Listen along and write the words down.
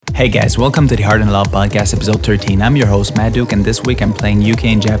Hey guys, welcome to the Heart and Love Podcast, episode 13. I'm your host, Matt Duke, and this week I'm playing UK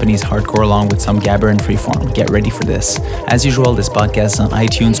and Japanese hardcore along with some Gabber and Freeform. Get ready for this. As usual, this podcast is on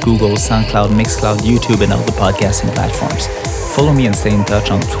iTunes, Google, SoundCloud, Mixcloud, YouTube, and other podcasting platforms. Follow me and stay in touch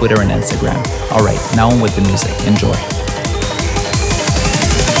on Twitter and Instagram. Alright, now on with the music. Enjoy.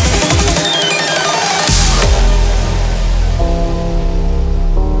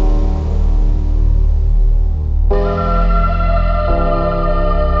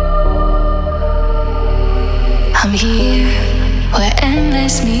 I'm here where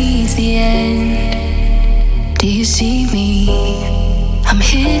endless meets the end. Do you see me? I'm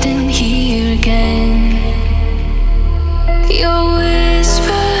hidden here again. Your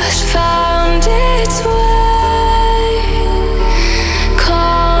whispers found its way,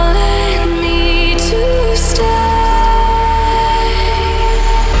 calling me to stay.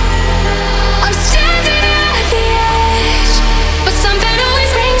 I'm standing at the edge, but something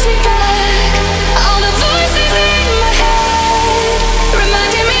always brings me back. All the voices in my head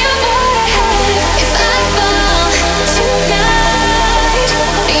reminding me of what I had. If I fall tonight,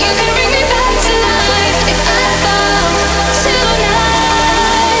 you can bring me back to life. If I fall tonight,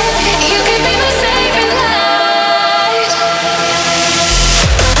 you can be my saving light. You can be my saving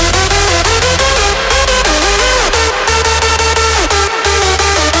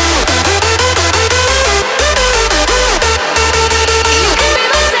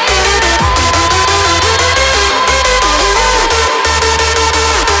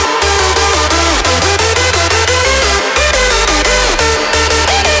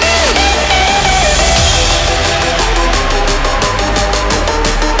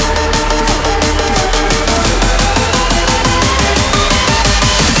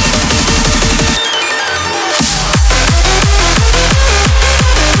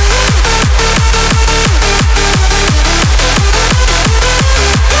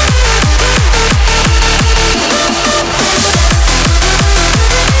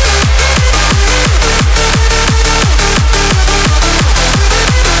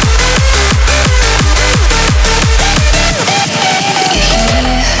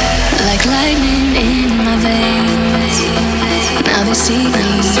like lightning in my veins. Now they see me,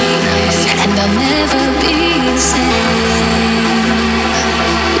 and I'll never be the same.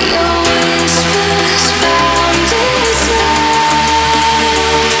 Your whispers found its way,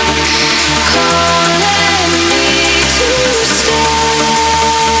 calling me to stay.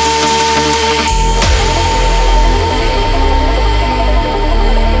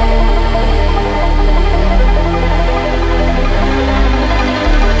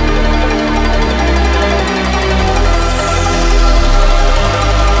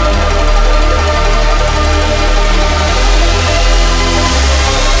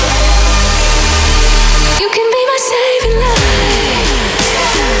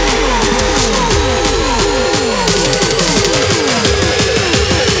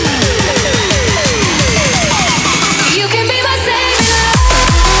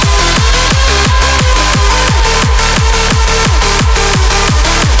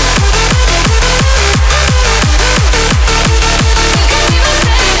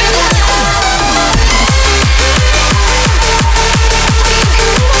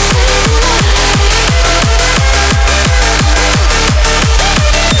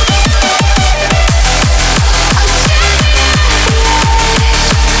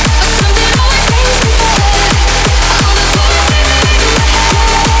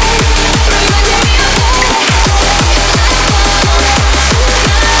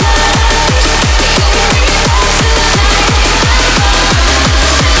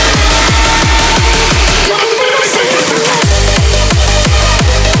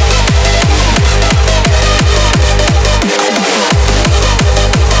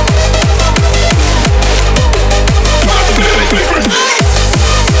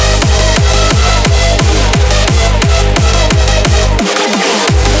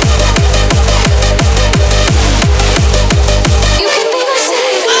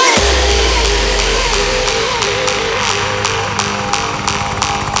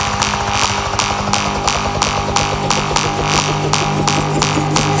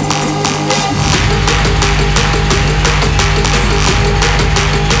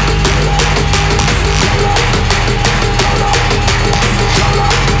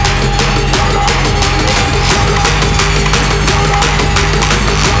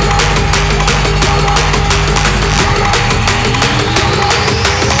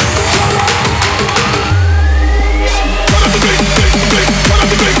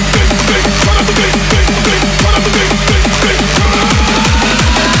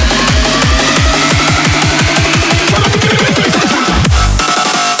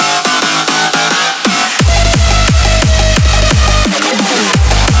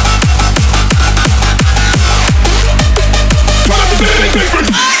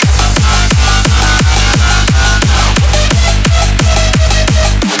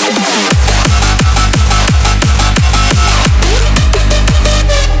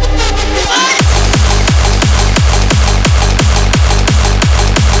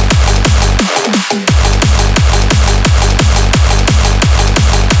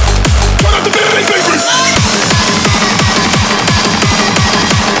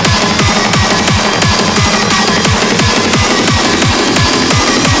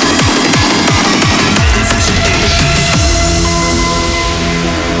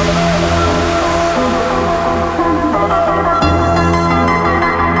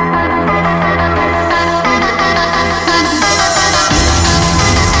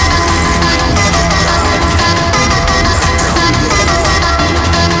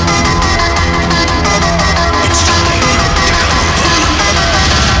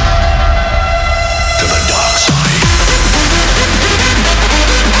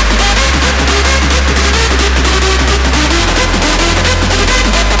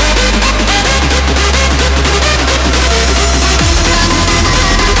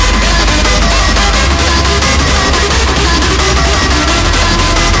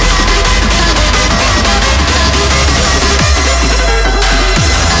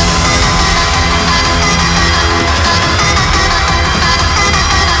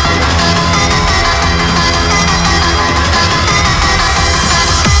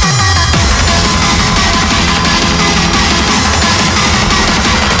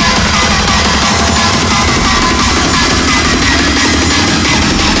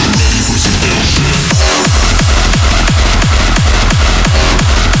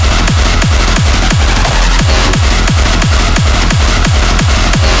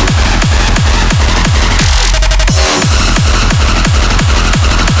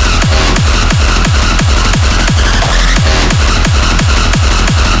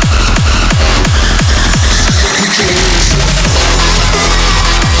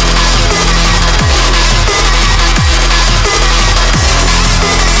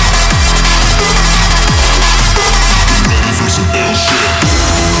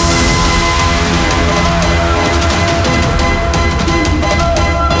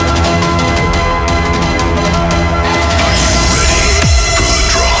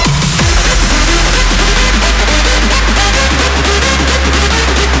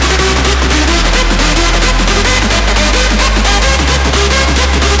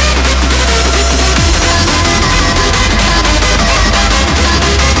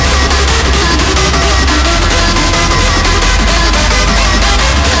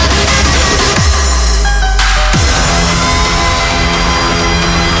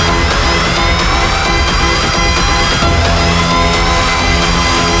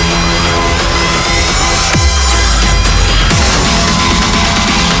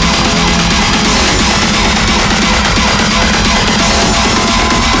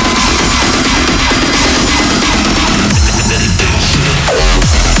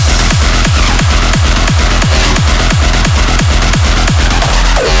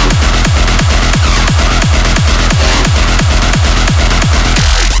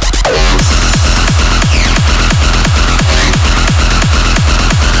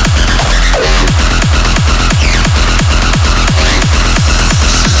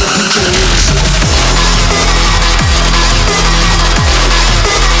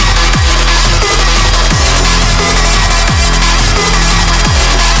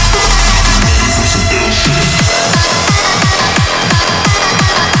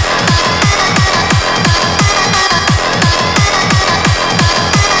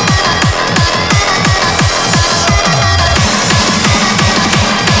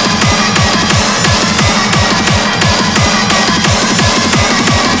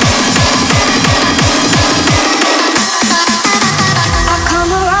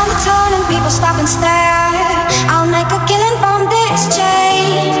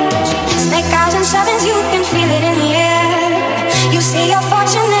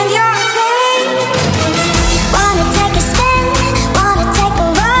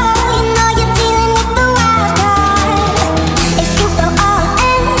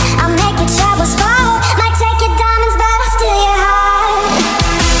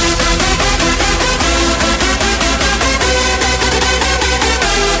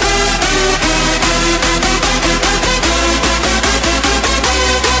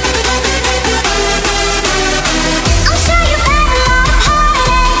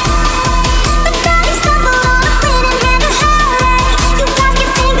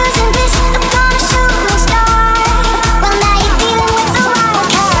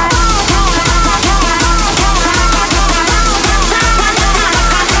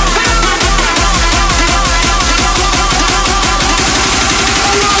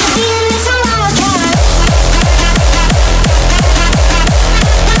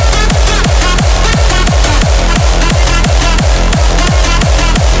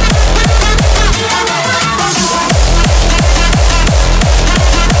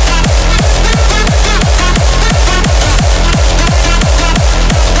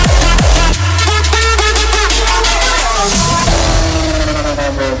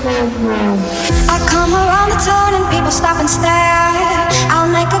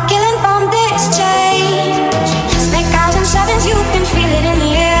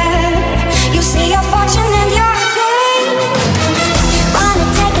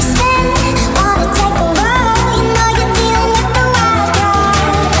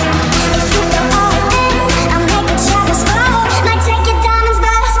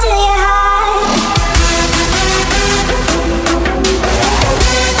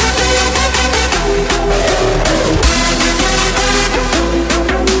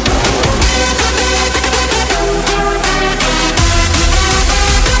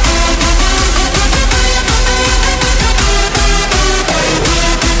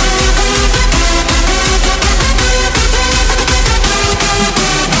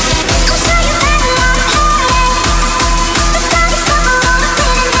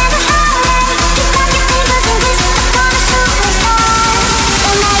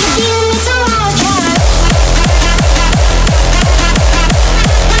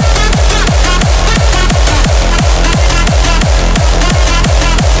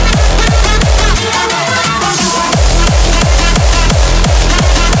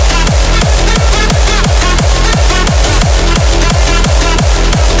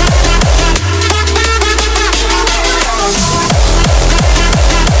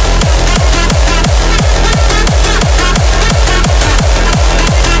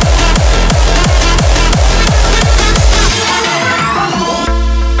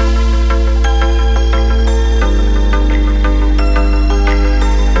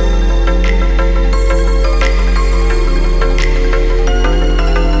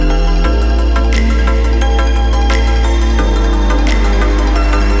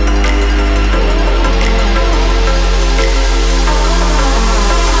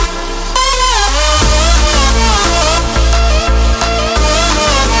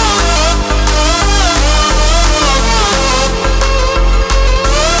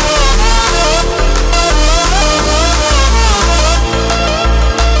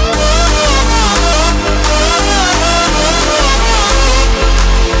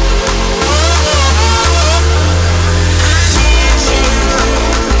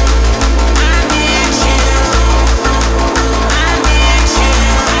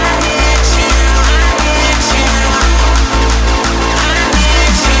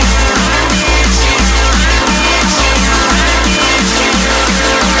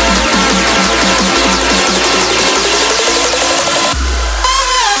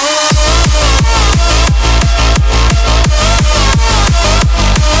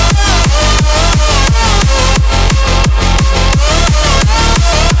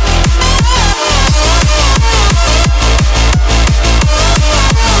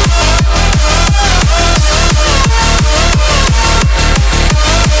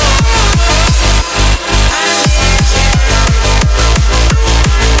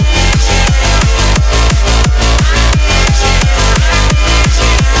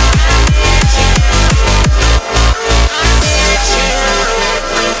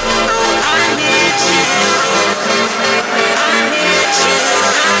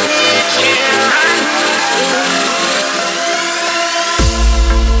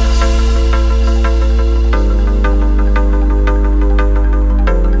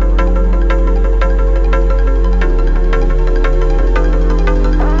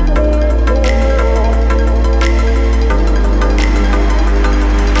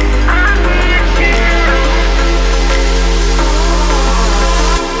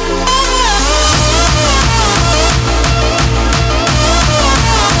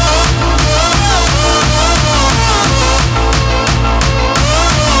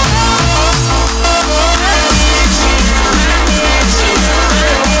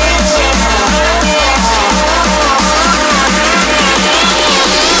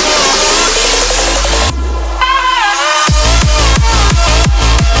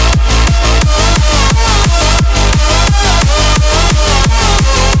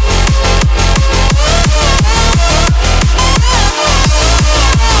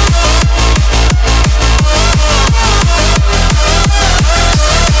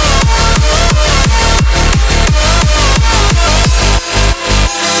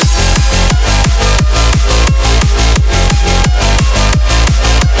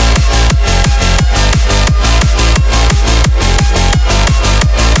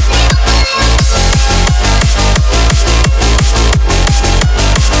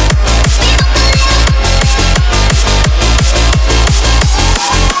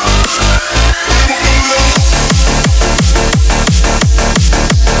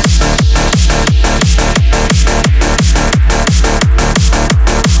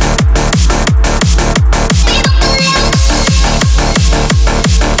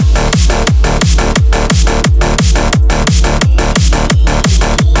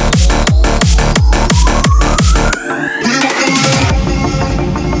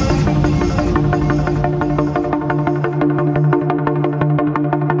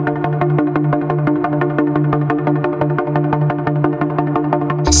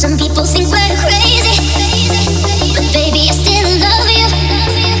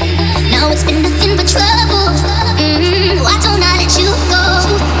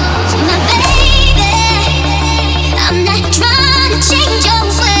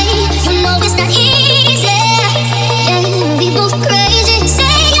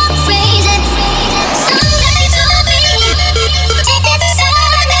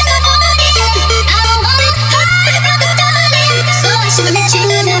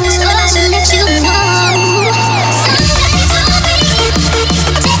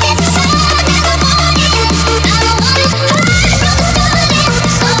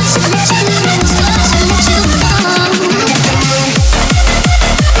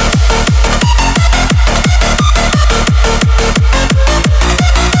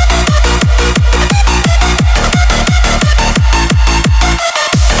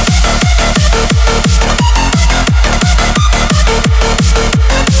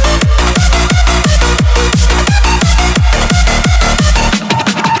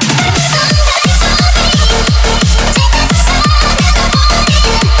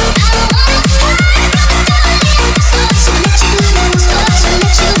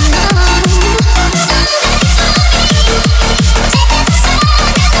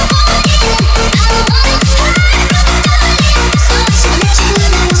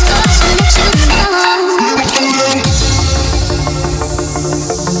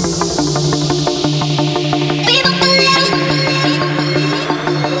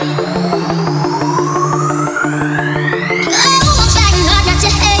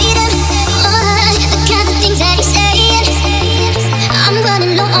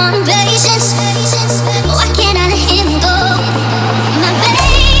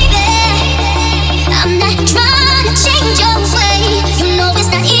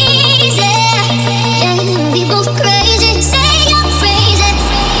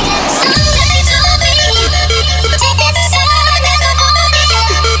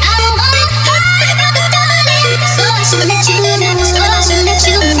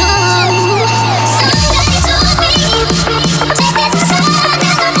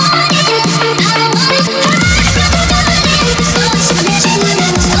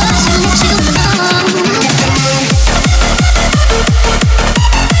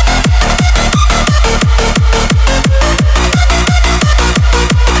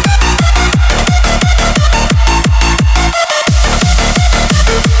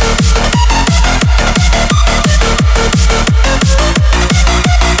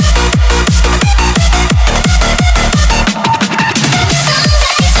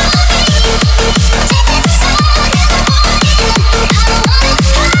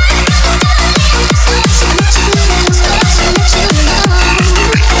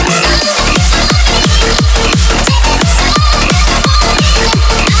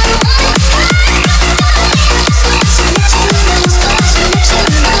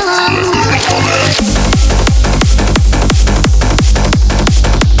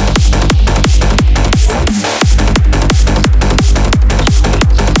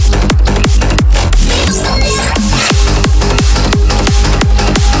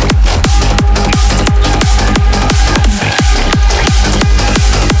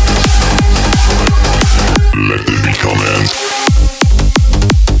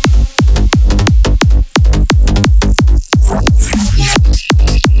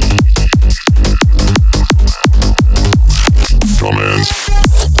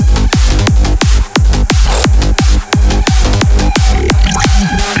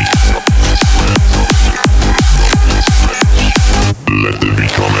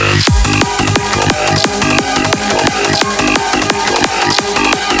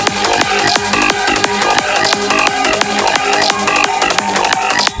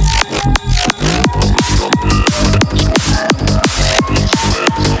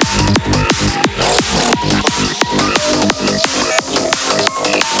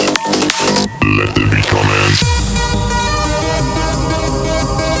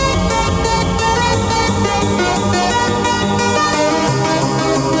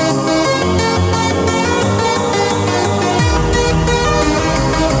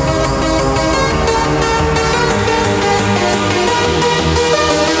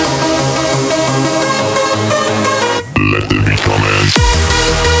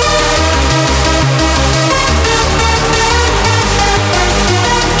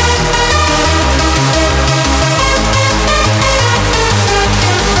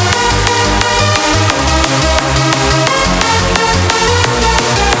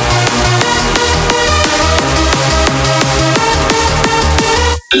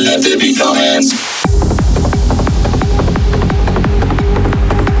 Let the beat commence.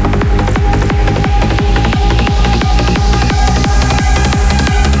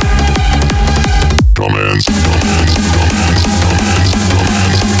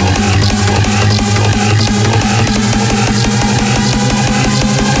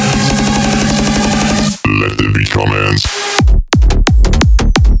 Let the beat commence.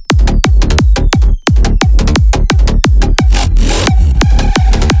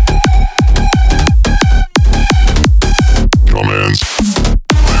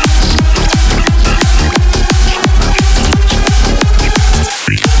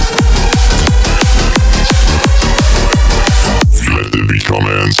 Let the beat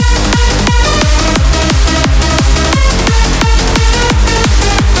commence.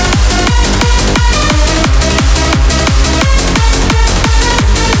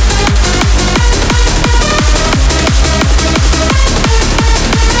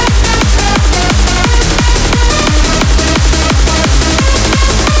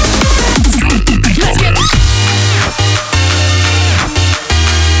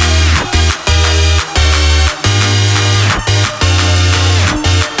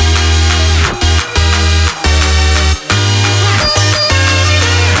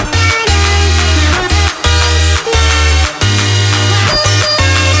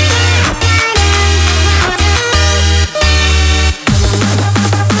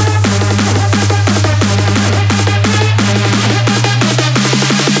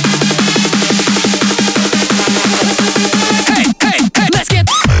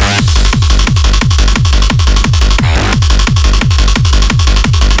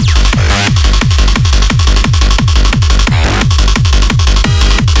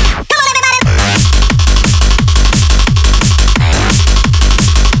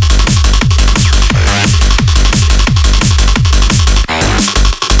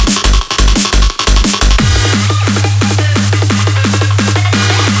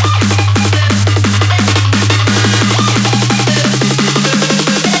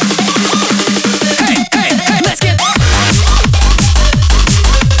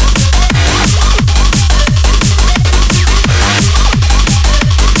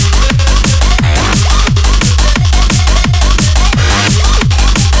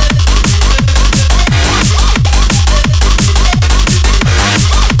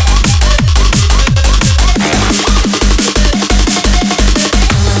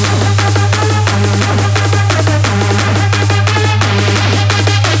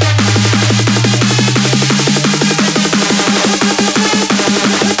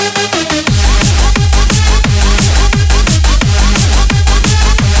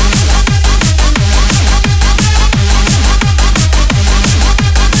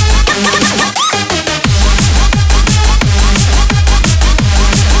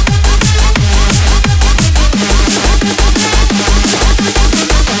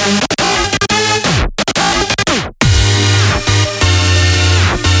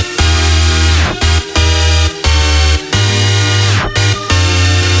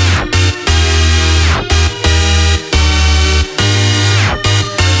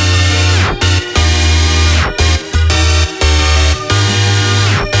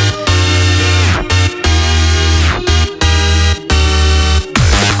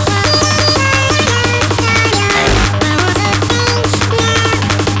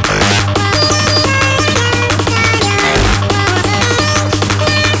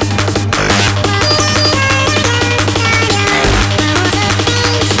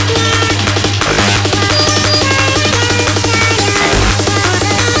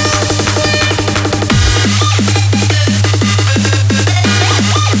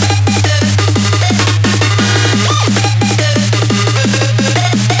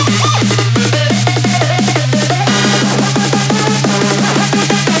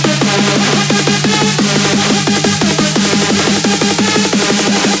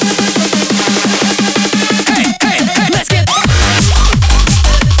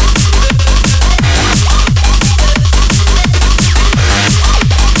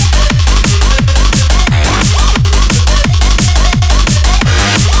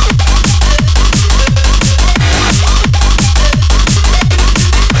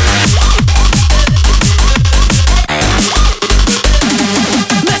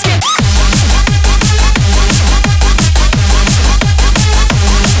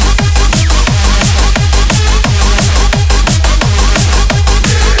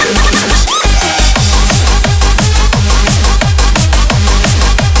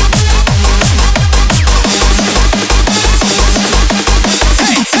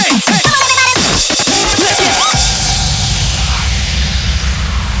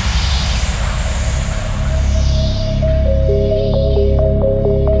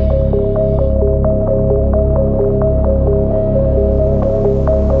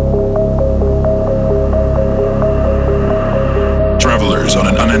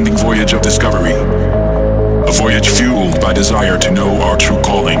 unending voyage of discovery, a voyage fueled by desire to know our true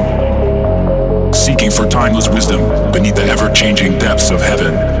calling, seeking for timeless wisdom beneath the ever-changing depths of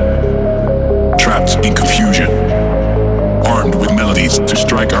heaven, trapped in confusion, armed with melodies to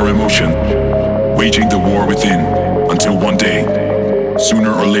strike our emotion, waging the war within until one day,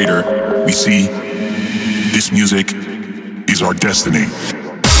 sooner or later, we see this music is our destiny.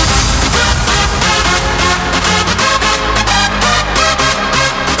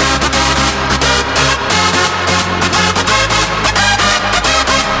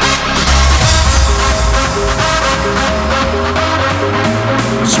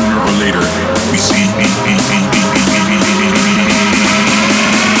 Sooner or later, we see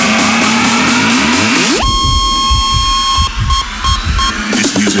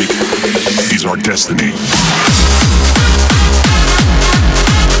this music is our destiny.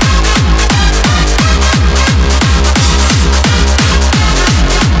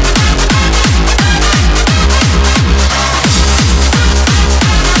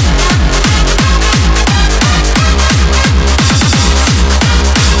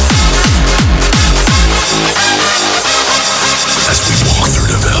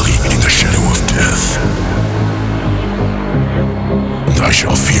 I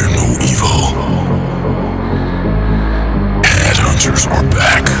shall fear no evil. Headhunters are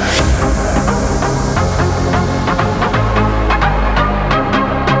back.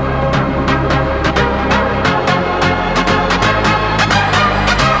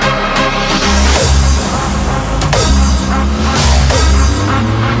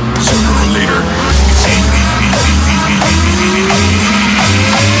 Sooner or later,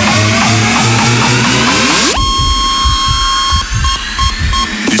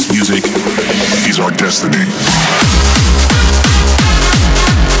 music is our destiny.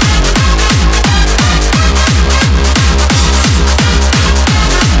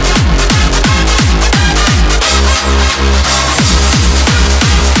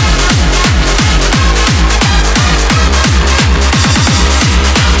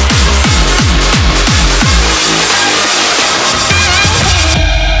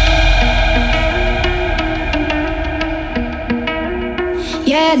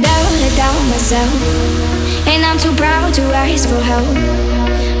 Yeah, I doubt myself, and I'm too proud to ask for help.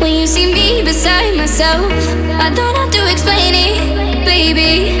 When you see me beside myself, I don't have to explain it,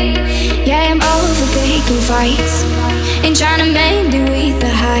 baby. Yeah, I'm over picking fights and trying to mend it with the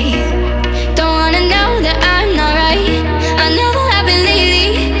height. Don't wanna know that I'm not right. I never have been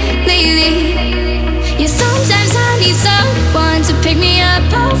lately. Yeah, sometimes I need someone to pick me up,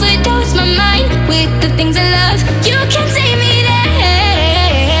 overdose my mind with the things I love. You can take me there.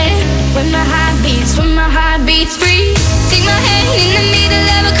 When my heart beats free, take my hand in the middle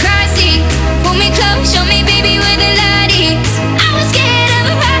of a crisis. Pull me close, show me baby where the light is. I was scared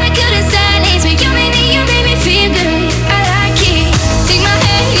of a heart I couldn't silence, but you made me feel good. I like it. Take my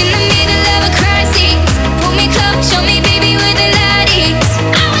hand in the middle of a crisis. Pull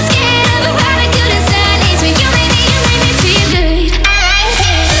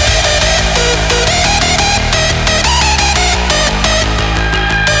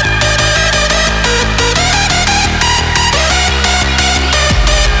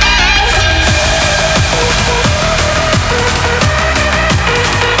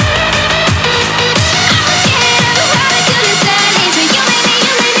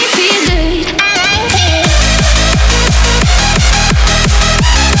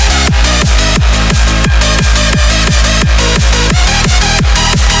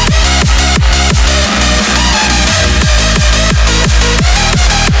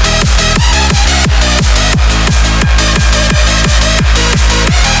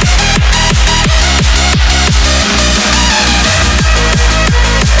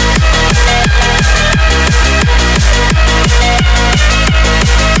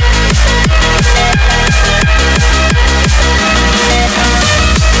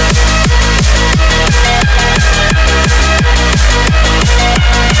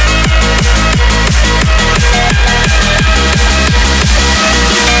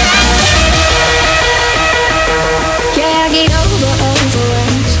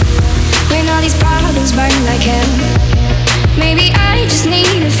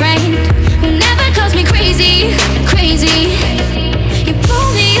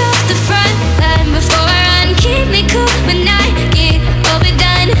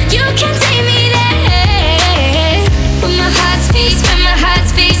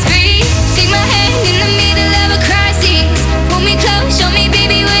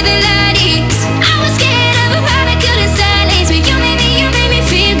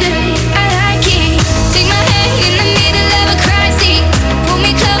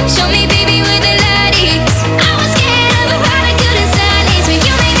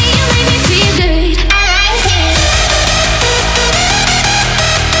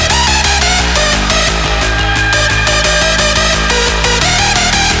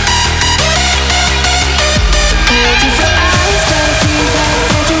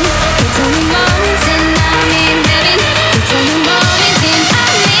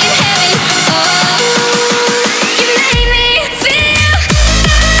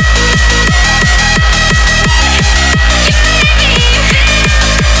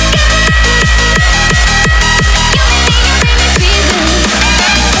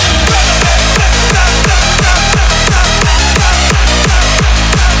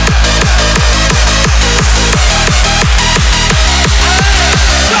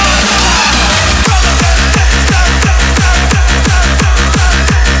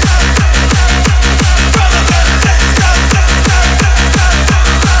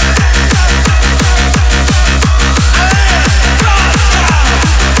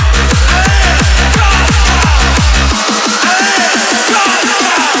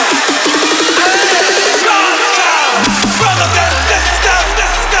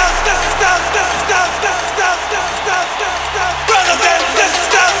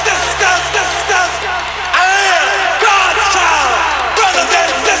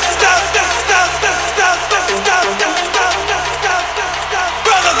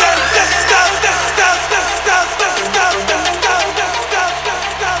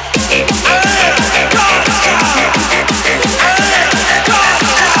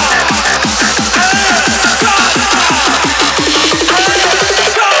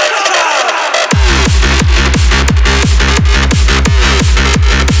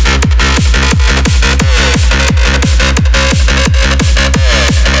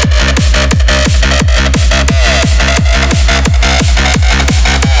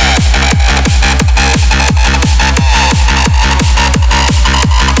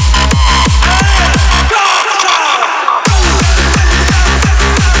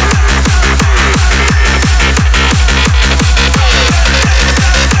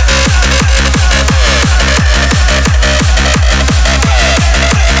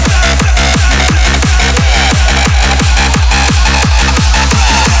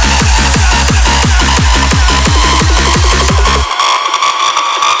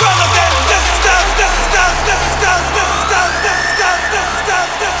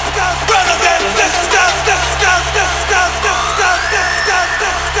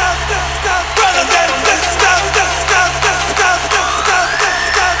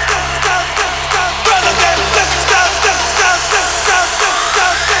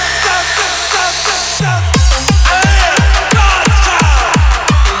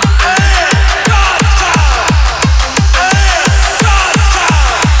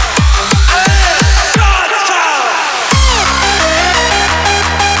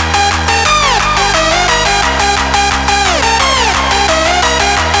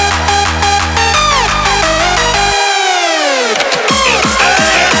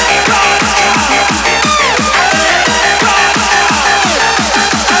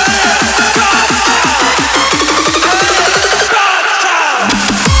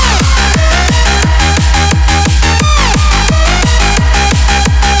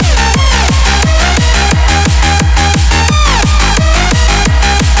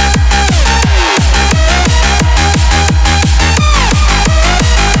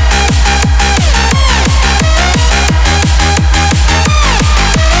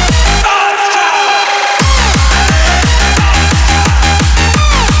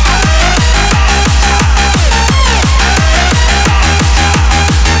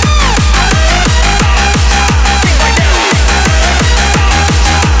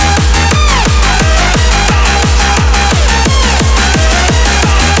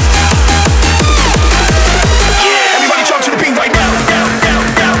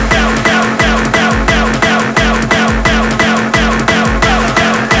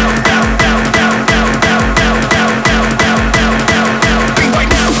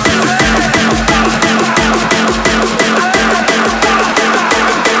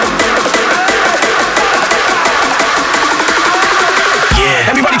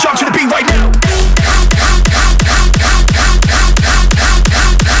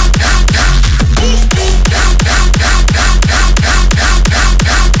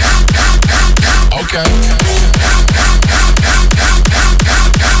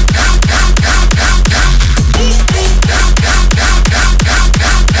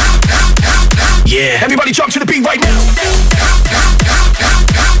Yeah, everybody jump to the beat right now.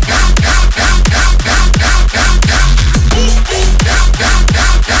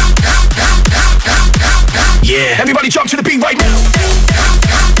 Yeah, everybody jump to the beat right now.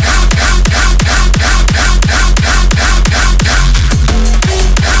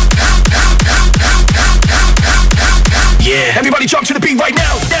 Yeah, everybody jump to the beat right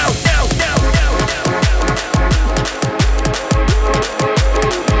now.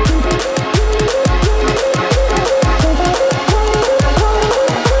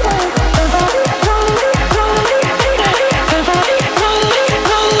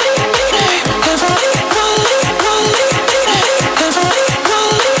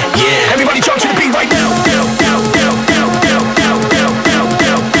 Yeah, everybody jump to the beat right now.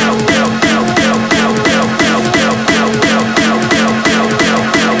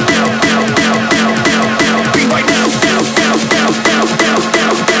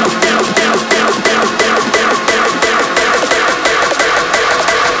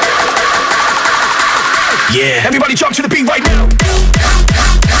 Yeah, everybody jump to the beat right now.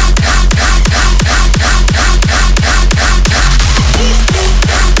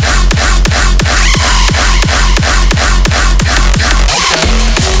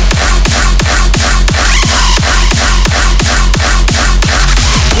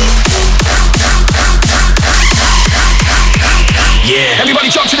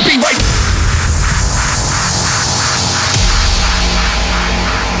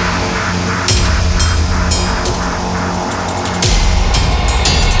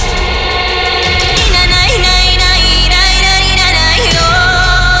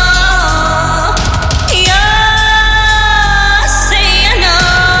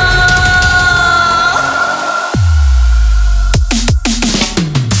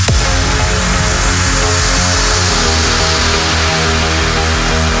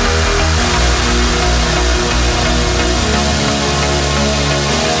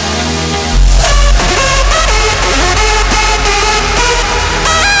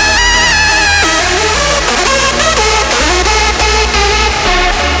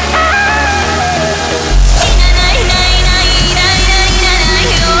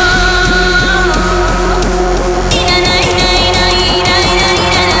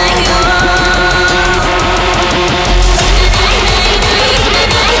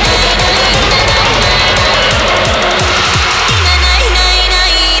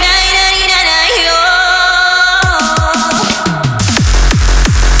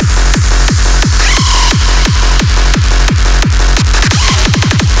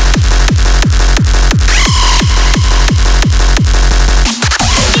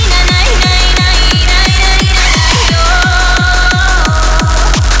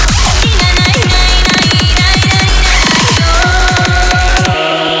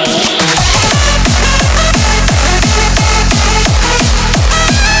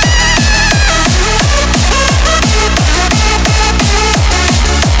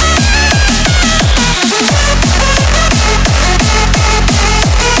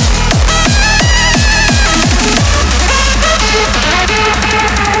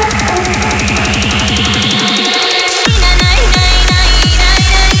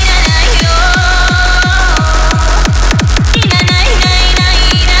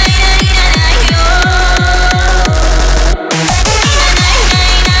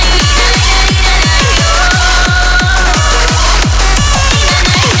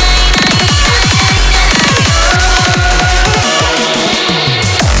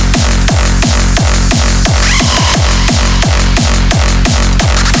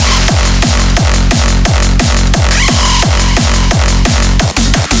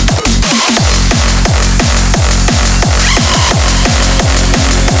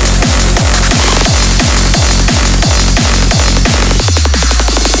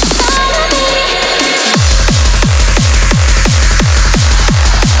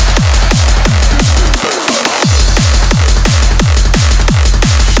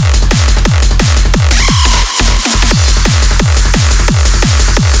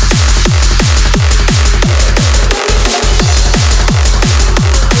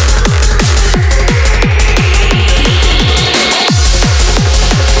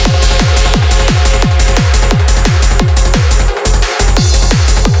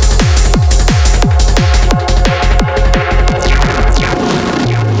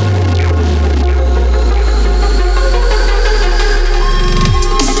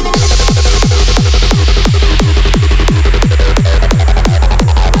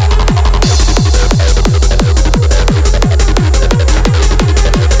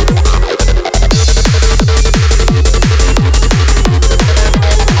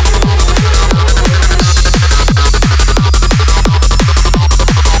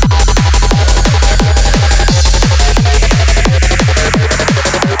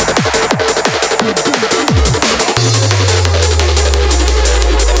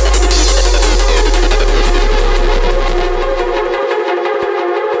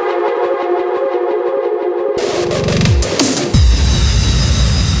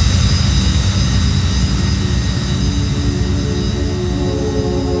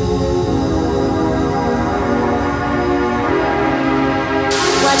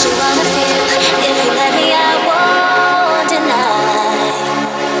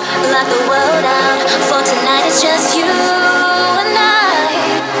 lock the world out. For tonight it's just you and I.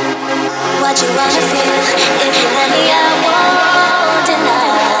 What you wanna feel? If you let me, I won't deny.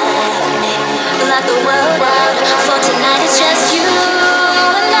 Lock the world out. For tonight it's just you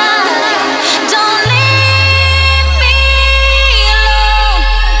and I. Don't leave me alone.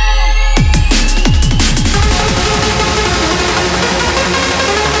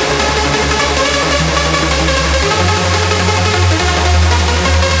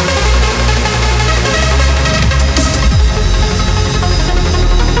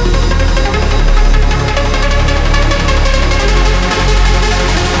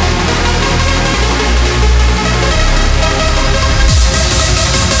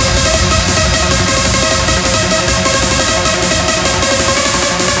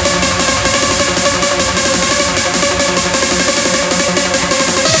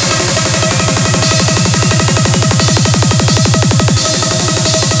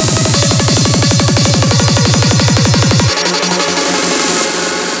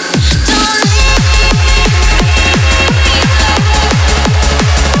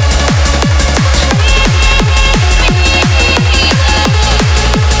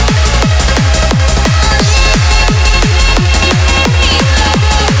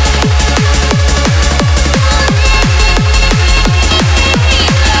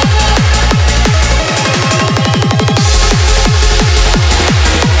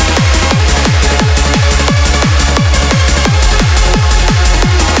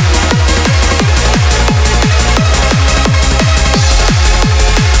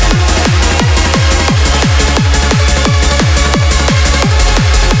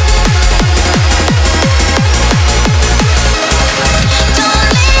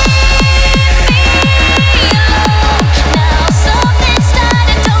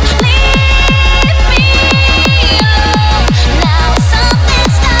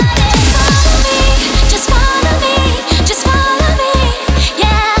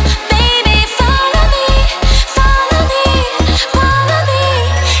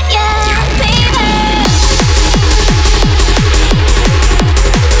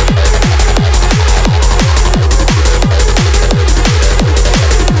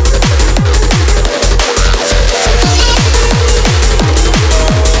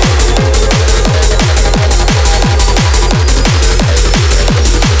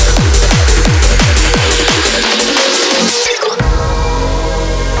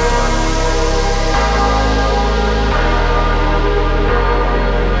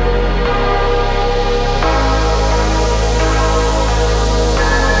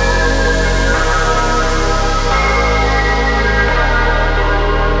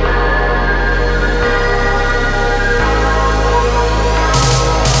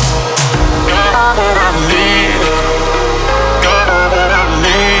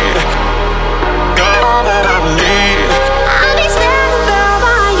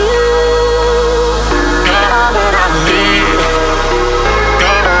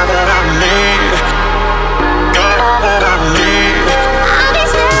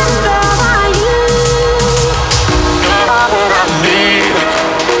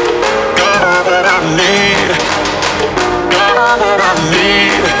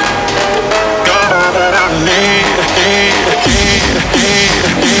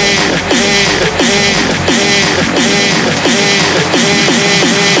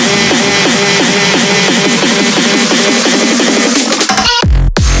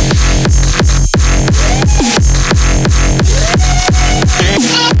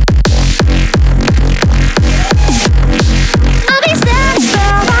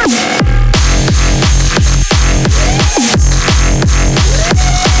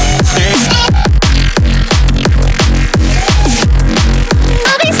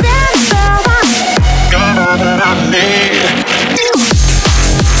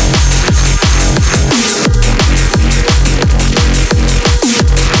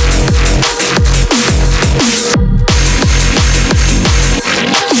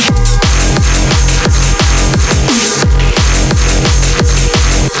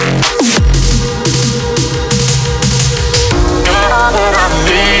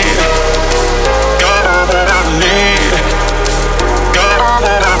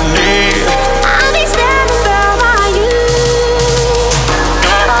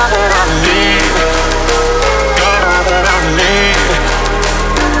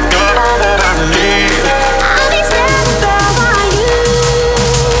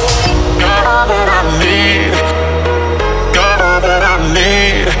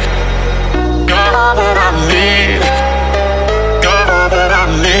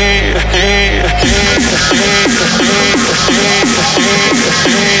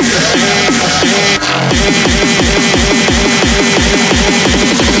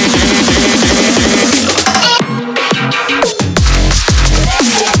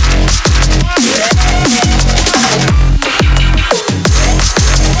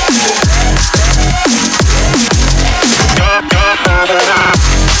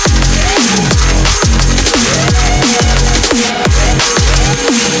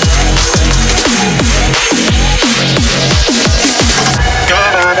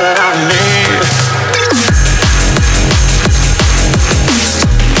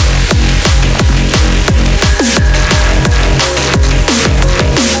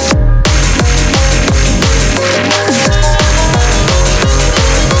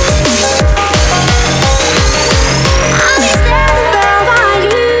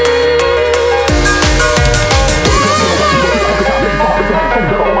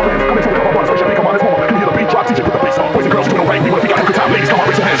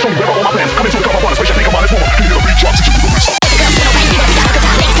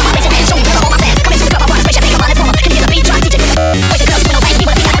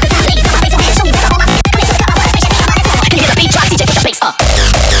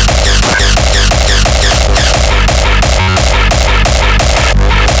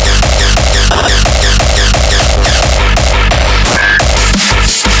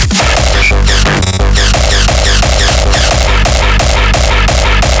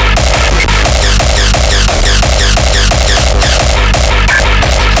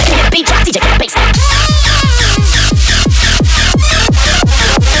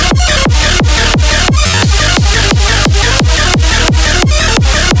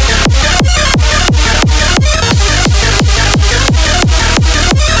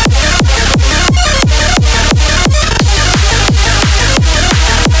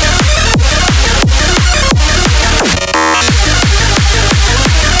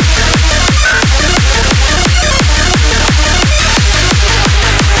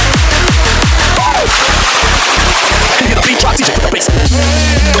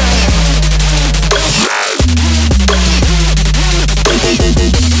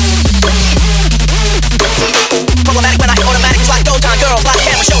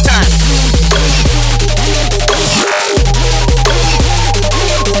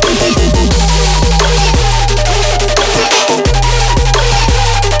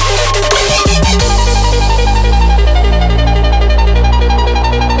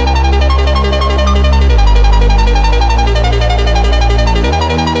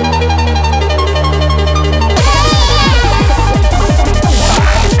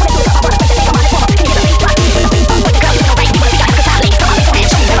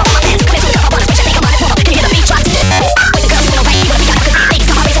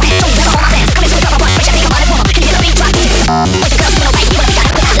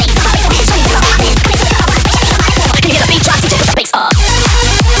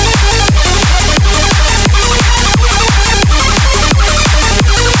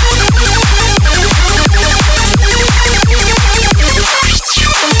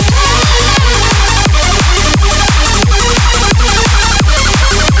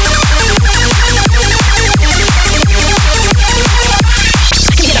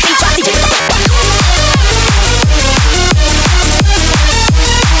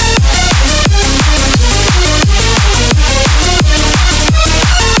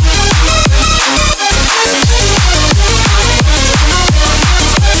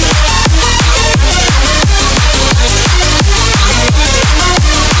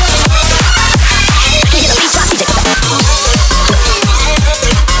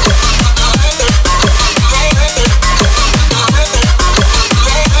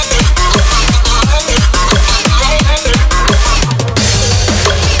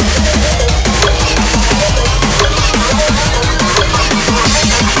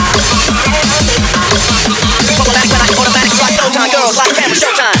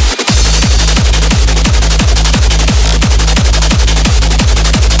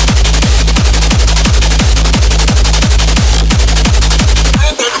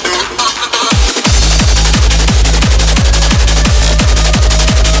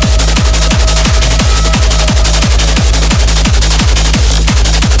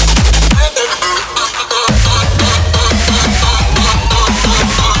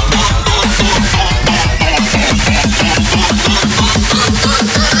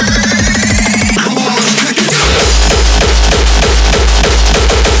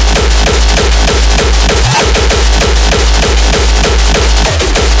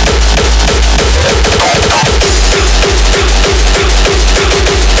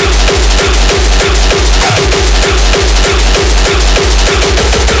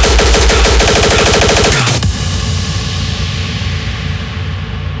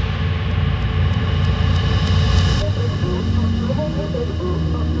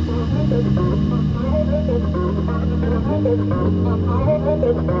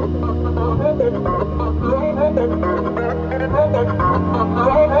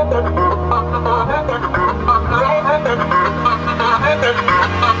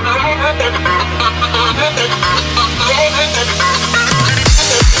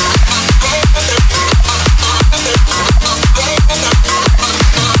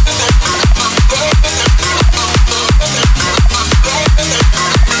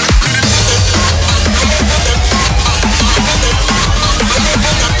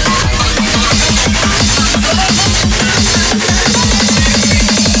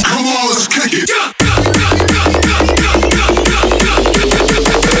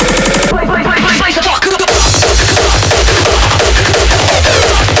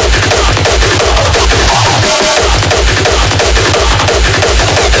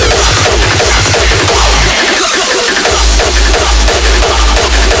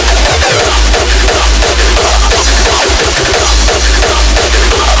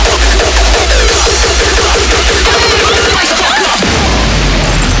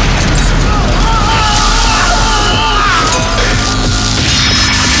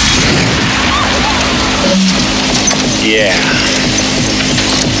 Yeah.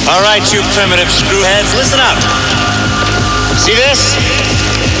 All right, you primitive screwheads, listen up. See this?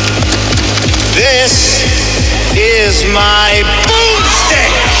 This is my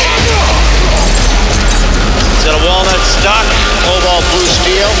boomstick. It's got a walnut stock, cobalt blue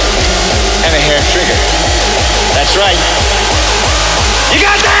steel, and a hair trigger. That's right. You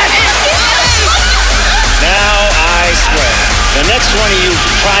got that? Now I swear, the next one of you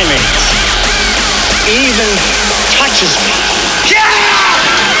primates even touches me. Yeah!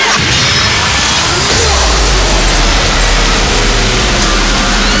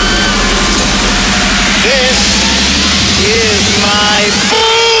 This is my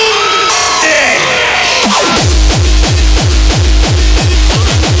boomstick!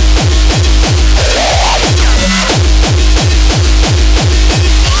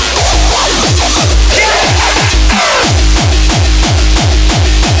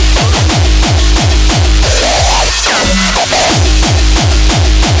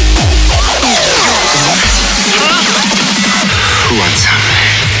 Who wants some?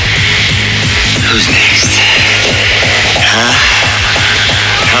 Who's next? Huh?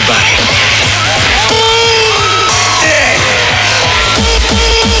 How about it?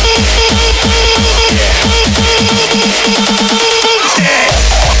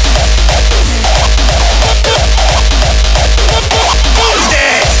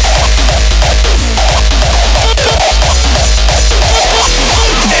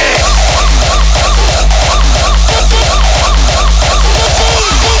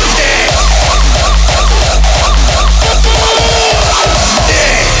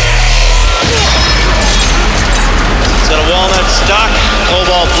 Stock,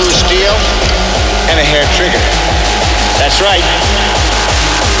 cobalt blue steel, and a hair trigger. That's right.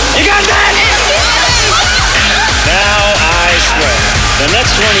 You got that? Now I swear, the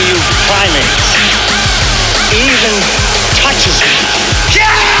next one of you primates even touches me.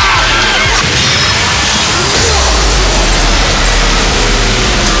 Yeah!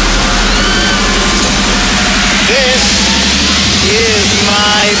 This is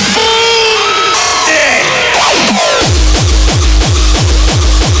my boomstick!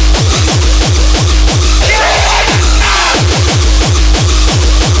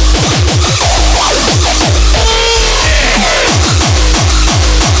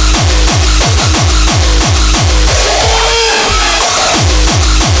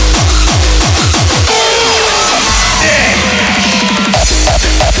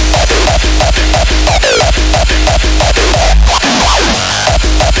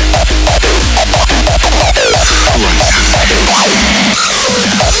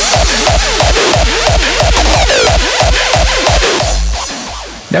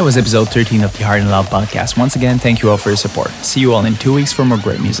 That was episode 13 of the Hard and Loud podcast. Once again, thank you all for your support. See you all in 2 weeks for more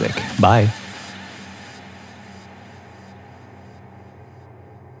great music. Bye.